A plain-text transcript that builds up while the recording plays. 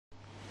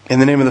In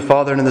the name of the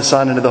Father, and of the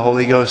Son, and of the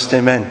Holy Ghost.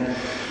 Amen.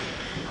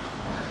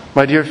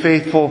 My dear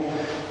faithful,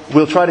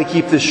 we'll try to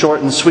keep this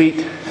short and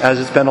sweet, as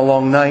it's been a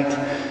long night,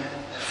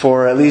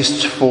 at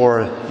least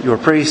for your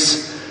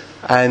priests,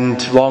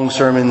 and long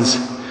sermons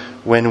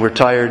when we're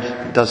tired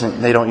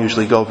they don't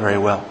usually go very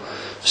well.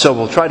 So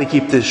we'll try to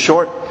keep this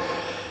short.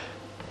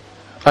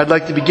 I'd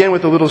like to begin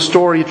with a little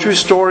story, a true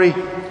story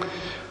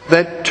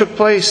that took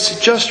place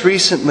just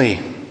recently.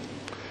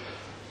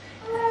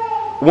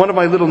 One of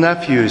my little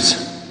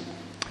nephews,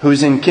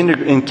 who's in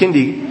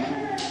kindy,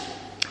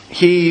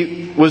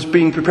 he was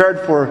being prepared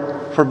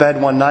for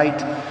bed one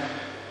night,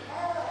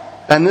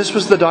 and this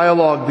was the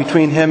dialogue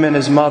between him and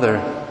his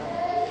mother.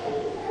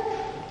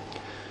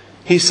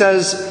 He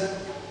says,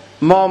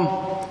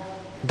 "Mom,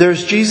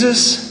 there's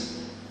Jesus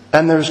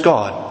and there's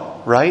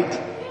God, right?"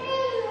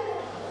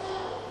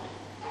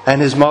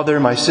 And his mother,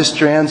 my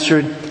sister,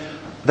 answered,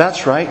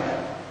 "That's right,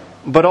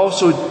 but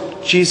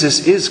also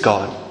Jesus is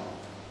God."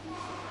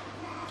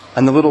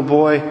 And the little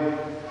boy,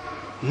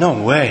 "No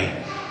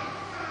way.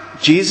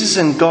 Jesus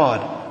and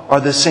God are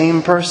the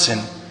same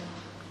person."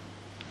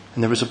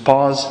 And there was a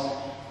pause.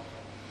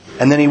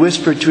 And then he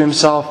whispered to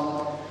himself,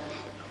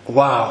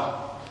 "Wow,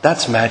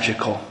 that's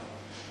magical."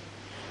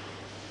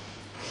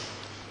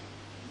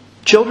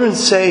 Children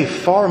say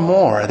far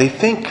more. They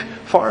think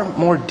far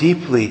more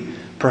deeply,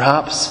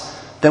 perhaps,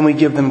 than we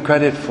give them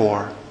credit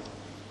for.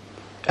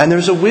 And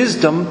there's a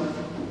wisdom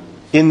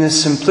in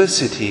this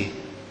simplicity.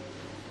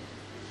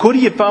 Could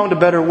he have found a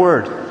better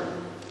word?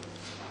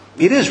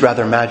 It is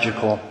rather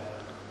magical.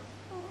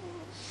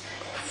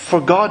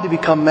 For God to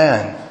become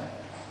man.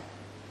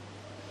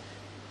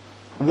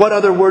 What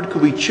other word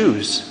could we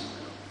choose?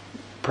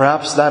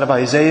 Perhaps that of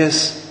Isaiah.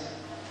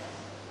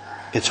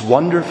 It's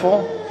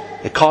wonderful.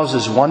 It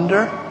causes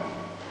wonder.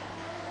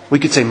 We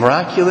could say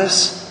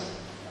miraculous.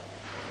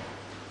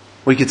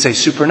 We could say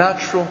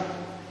supernatural.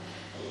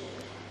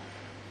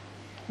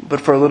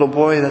 But for a little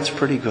boy, that's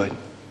pretty good.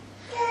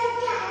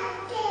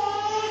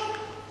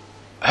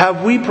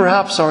 Have we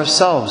perhaps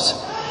ourselves,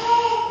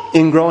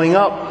 in growing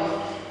up,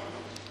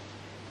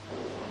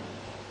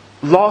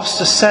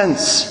 lost a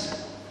sense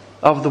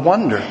of the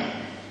wonder?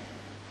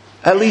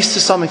 At least to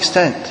some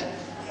extent.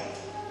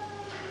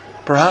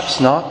 Perhaps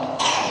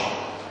not.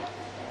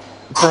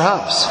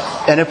 Perhaps.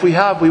 And if we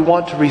have, we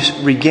want to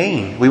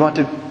regain. We want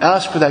to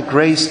ask for that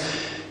grace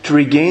to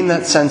regain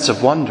that sense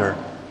of wonder.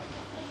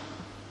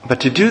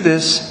 But to do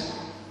this,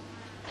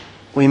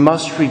 we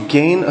must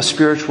regain a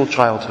spiritual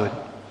childhood.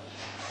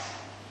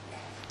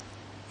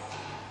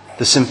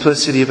 The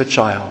simplicity of a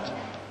child.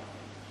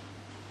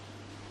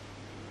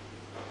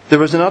 There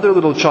was another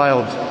little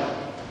child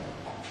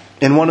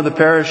in one of the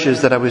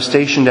parishes that I was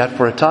stationed at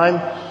for a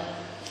time.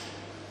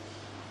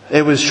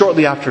 It was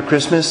shortly after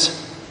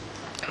Christmas.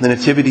 The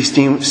nativity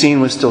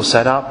scene was still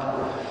set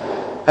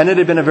up. And it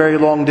had been a very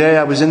long day.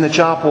 I was in the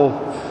chapel.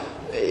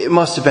 It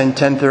must have been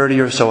 10:30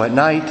 or so at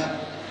night,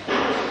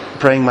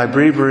 praying my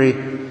breviary.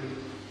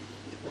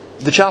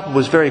 The chapel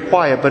was very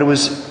quiet, but it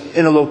was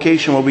in a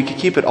location where we could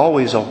keep it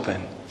always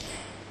open.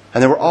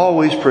 And there were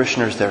always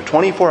parishioners there.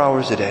 24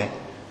 hours a day,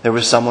 there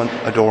was someone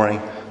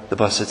adoring the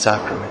Blessed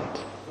Sacrament.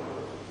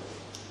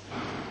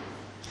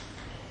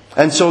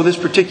 And so this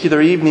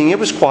particular evening, it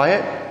was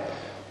quiet,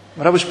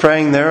 but I was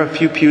praying there, a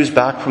few pews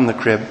back from the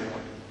crib.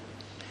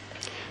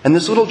 And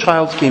this little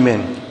child came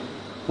in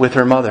with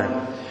her mother.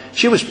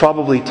 She was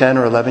probably 10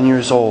 or 11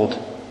 years old.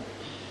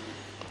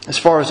 As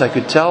far as I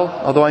could tell,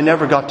 although I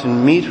never got to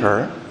meet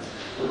her,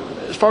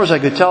 as far as I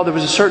could tell, there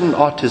was a certain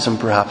autism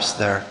perhaps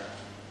there.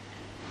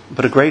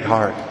 But a great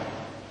heart.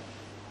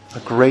 A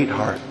great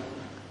heart.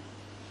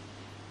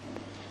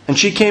 And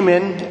she came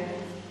in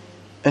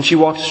and she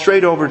walked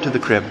straight over to the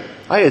crib.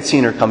 I had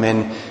seen her come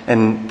in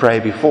and pray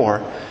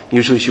before.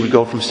 Usually she would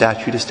go from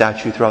statue to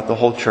statue throughout the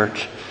whole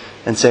church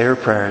and say her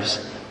prayers.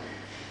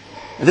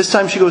 And this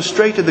time she goes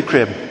straight to the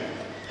crib.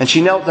 And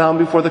she knelt down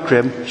before the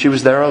crib. She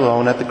was there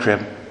alone at the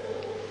crib.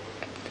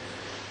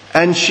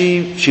 And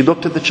she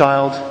looked at the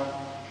child.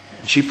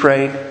 And she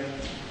prayed.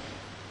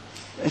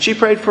 And she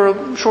prayed for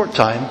a short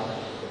time.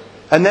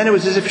 And then it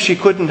was as if she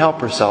couldn't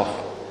help herself.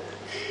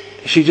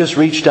 She just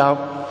reached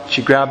out.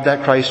 She grabbed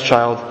that Christ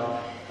child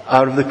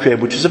out of the crib,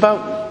 which is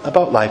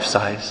about life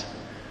size.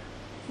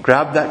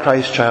 Grabbed that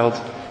Christ child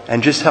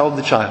and just held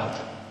the child.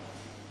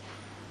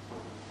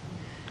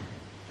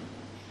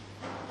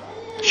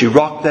 She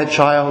rocked that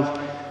child.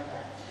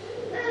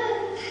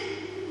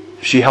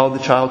 She held the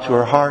child to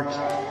her heart.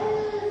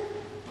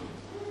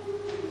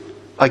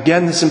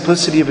 Again, the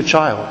simplicity of a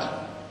child.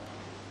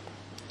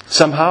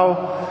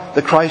 Somehow,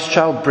 the Christ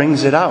child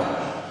brings it out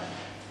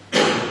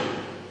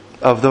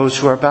of those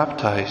who are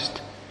baptized.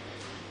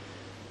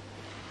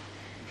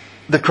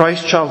 The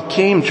Christ child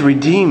came to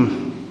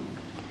redeem,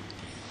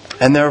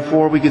 and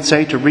therefore we could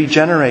say to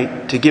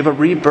regenerate, to give a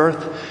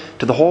rebirth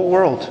to the whole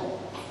world.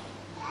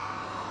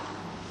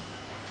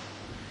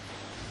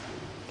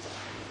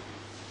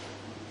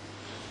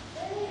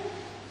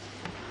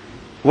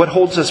 What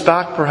holds us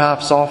back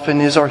perhaps often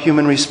is our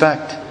human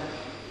respect.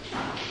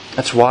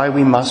 That's why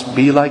we must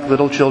be like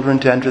little children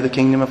to enter the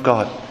kingdom of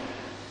God.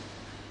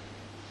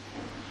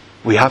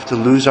 We have to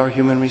lose our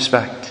human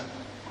respect.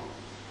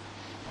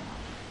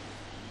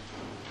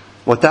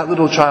 What that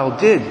little child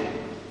did,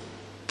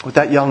 what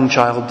that young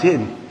child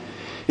did,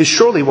 is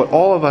surely what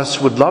all of us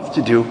would love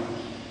to do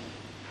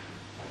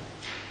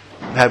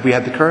had we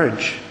had the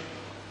courage.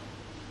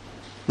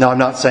 Now, I'm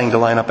not saying to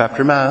line up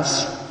after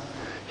Mass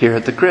here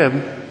at the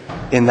crib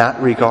in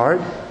that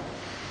regard.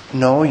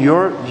 No,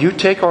 you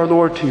take our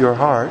Lord to your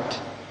heart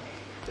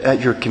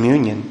at your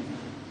communion.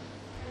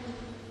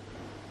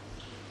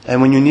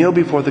 And when you kneel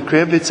before the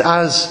crib, it's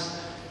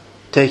as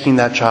taking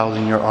that child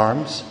in your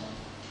arms.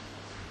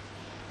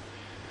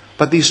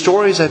 But these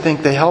stories, I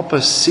think, they help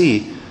us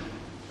see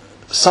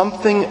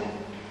something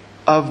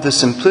of the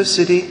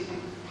simplicity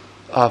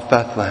of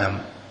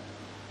Bethlehem.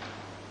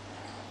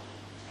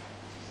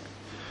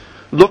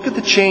 Look at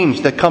the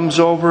change that comes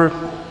over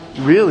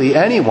really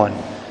anyone,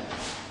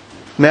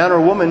 man or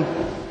woman,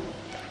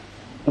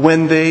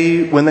 when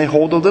they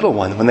hold a little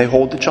one, when they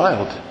hold the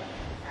child,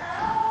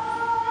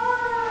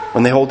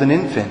 when they hold an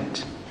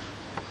infant.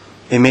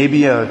 It may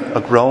be a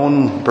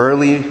grown,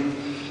 burly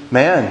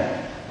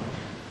man,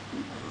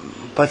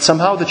 but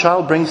somehow the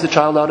child brings the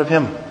child out of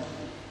him.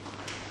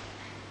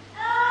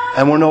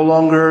 And we're no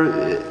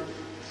longer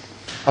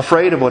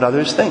afraid of what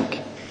others think.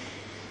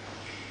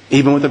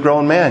 Even with a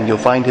grown man, he'll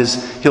find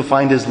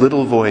his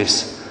little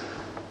voice.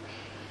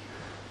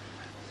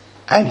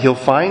 And he'll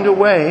find a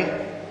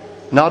way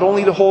not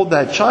only to hold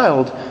that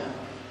child,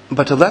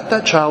 but to let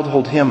that child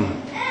hold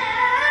him.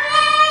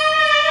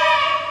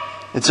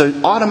 It's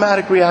an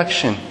automatic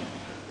reaction.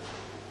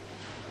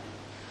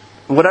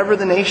 Whatever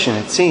the nation,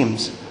 it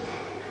seems,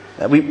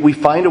 that we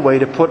find a way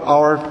to put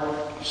our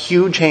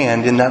huge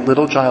hand in that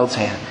little child's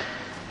hand,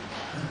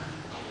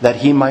 that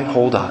he might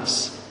hold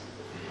us.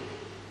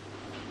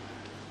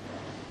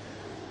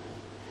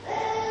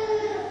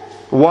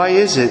 Why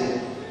is it?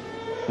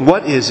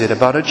 What is it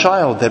about a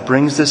child that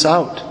brings this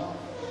out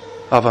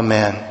of a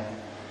man?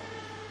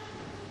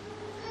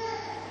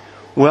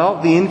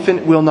 Well, the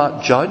infant will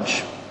not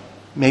judge.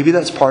 Maybe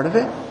that's part of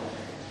it.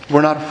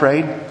 We're not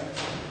afraid.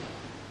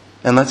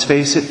 And let's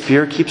face it,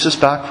 fear keeps us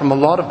back from a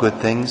lot of good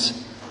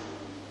things.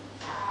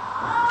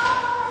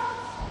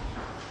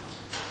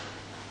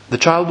 The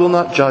child will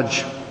not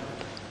judge.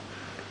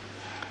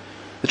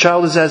 The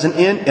child is as an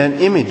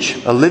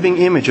image, a living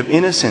image of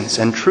innocence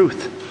and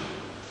truth.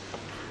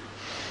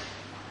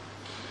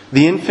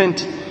 The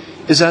infant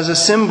is as a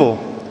symbol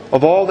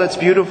of all that's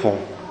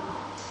beautiful,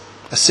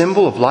 a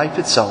symbol of life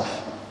itself.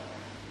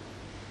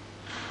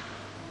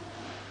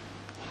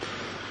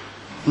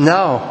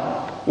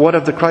 Now, what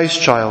of the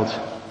Christ child,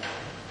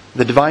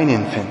 the divine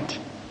infant?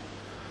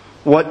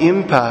 What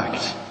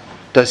impact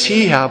does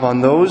he have on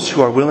those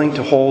who are willing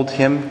to hold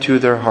him to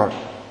their heart?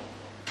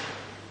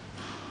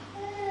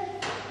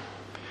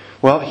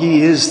 Well,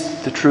 he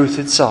is the truth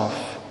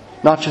itself,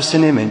 not just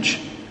an image.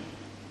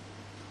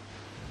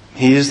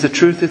 He is the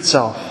truth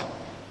itself.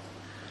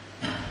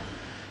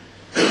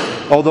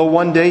 Although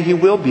one day he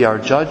will be our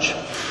judge,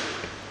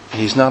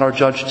 he's not our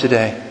judge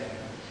today.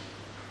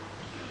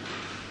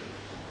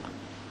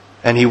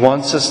 And he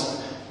wants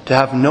us to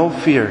have no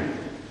fear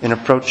in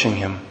approaching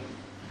him.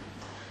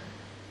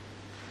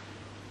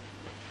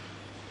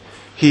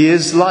 He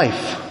is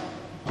life,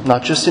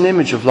 not just an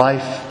image of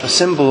life, a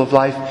symbol of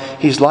life.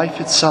 He's life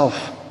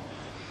itself.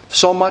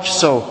 So much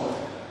so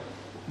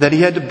that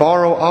he had to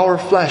borrow our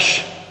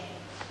flesh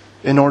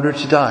in order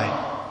to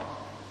die.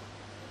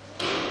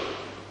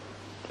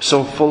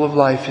 So full of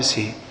life is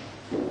he.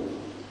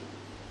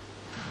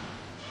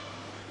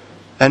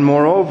 And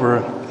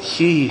moreover,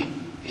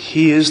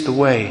 He is the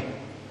way.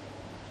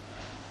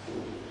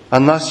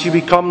 Unless you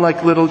become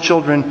like little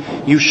children,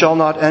 you shall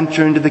not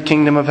enter into the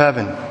kingdom of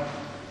heaven.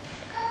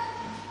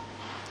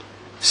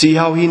 See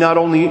how He not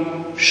only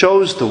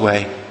shows the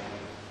way,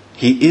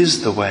 He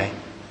is the way.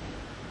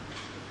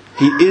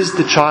 He is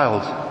the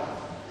child.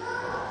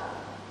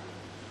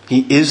 He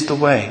is the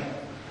way.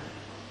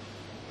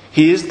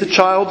 He is the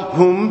child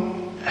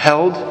whom,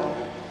 held,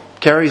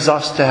 carries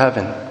us to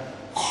heaven.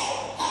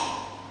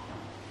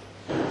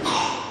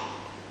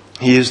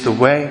 He is the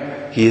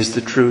way, He is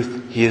the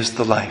truth, He is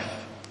the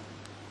life.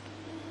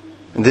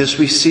 And this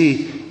we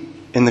see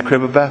in the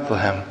crib of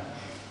Bethlehem.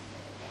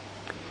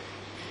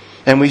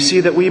 And we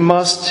see that we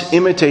must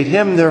imitate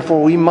Him,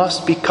 therefore we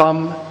must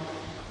become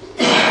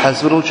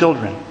as little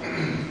children.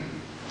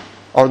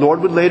 Our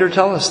Lord would later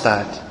tell us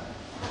that.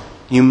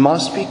 You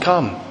must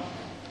become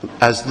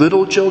as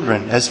little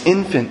children, as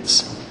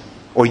infants,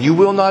 or you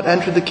will not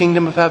enter the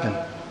kingdom of heaven.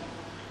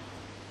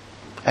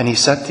 And He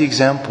set the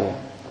example.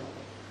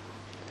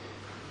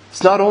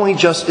 It's not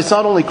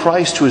only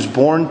Christ who is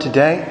born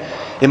today,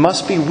 it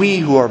must be we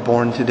who are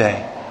born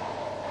today.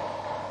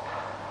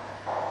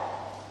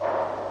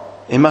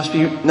 It must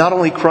be not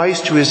only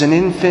Christ who is an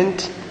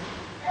infant,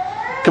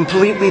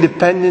 completely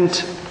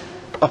dependent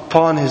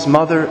upon His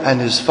mother and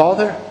His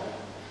father.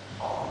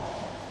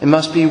 It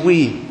must be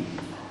we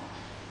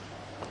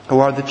who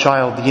are the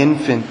child, the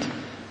infant,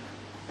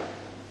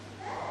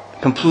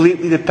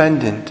 completely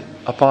dependent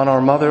upon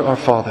our mother or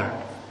father.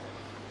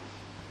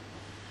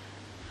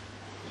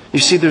 You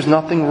see, there's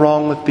nothing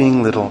wrong with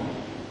being little.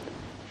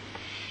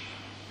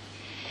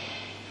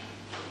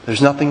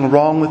 There's nothing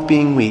wrong with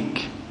being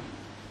weak,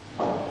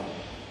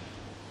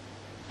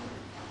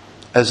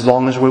 as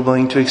long as we're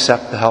willing to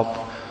accept the help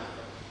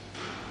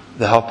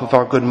of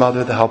our good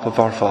mother, the help of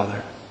our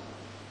father.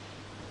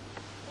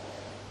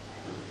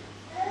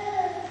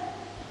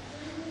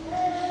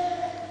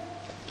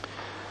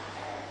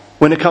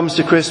 When it comes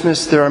to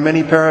Christmas, there are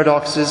many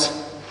paradoxes.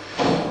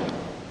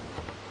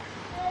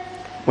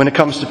 When it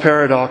comes to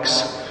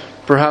paradox,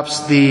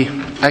 perhaps the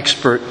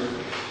expert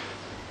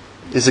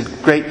is a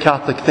great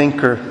Catholic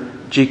thinker,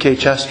 G.K.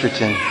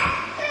 Chesterton.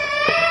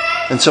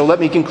 And so let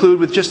me conclude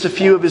with just a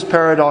few of his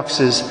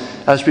paradoxes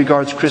as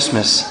regards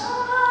Christmas,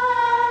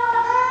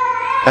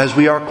 as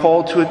we are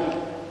called to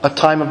a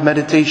time of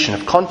meditation,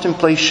 of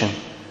contemplation.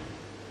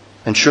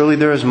 And surely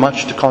there is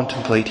much to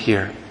contemplate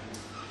here,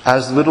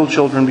 as little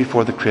children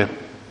before the crib.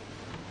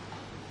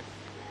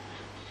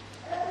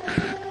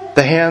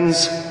 The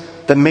hands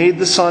that made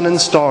the sun and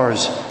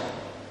stars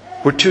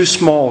were too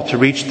small to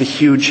reach the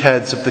huge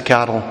heads of the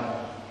cattle.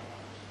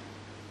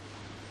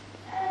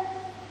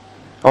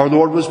 Our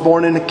Lord was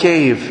born in a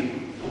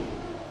cave.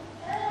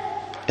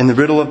 In the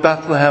riddle of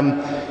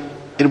Bethlehem,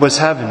 it was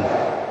heaven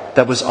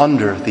that was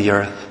under the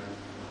earth.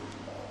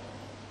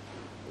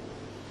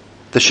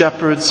 The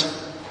shepherds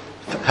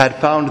had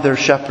found their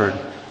shepherd.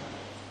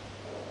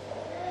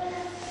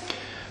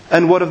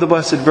 And what of the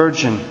Blessed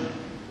Virgin?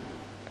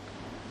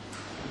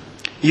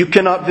 You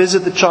cannot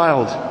visit the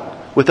child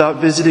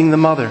without visiting the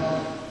mother.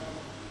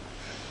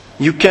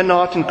 You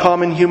cannot, in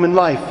common human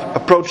life,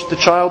 approach the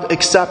child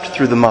except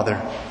through the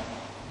mother.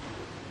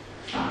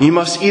 You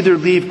must either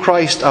leave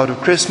Christ out of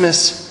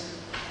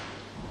Christmas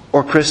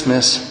or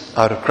Christmas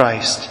out of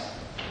Christ.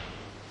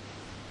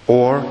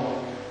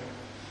 Or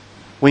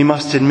we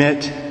must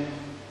admit,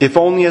 if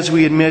only as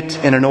we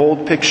admit in an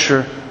old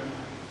picture,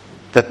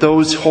 that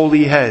those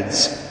holy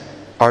heads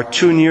are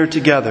too near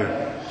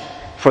together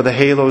for the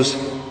halos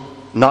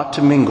not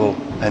to mingle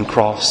and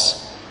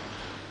cross.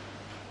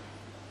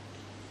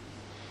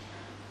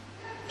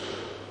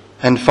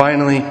 And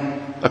finally,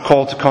 a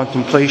call to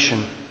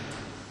contemplation.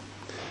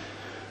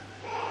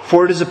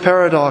 For it is a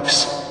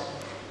paradox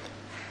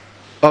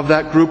of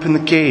that group in the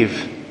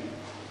cave,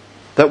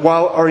 that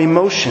while our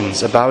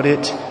emotions about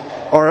it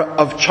are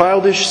of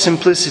childish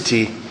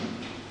simplicity,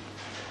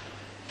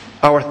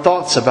 our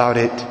thoughts about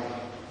it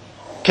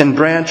can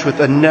branch with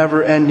a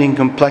never-ending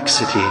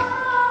complexity.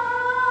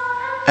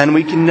 And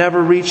we can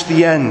never reach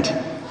the end,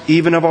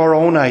 even of our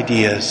own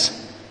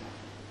ideas,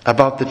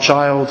 about the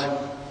child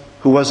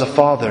who was a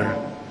father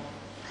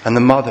and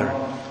the mother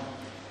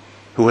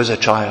who was a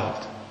child.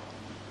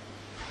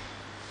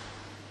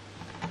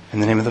 In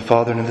the name of the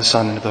Father, and of the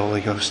Son, and of the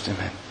Holy Ghost,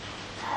 amen.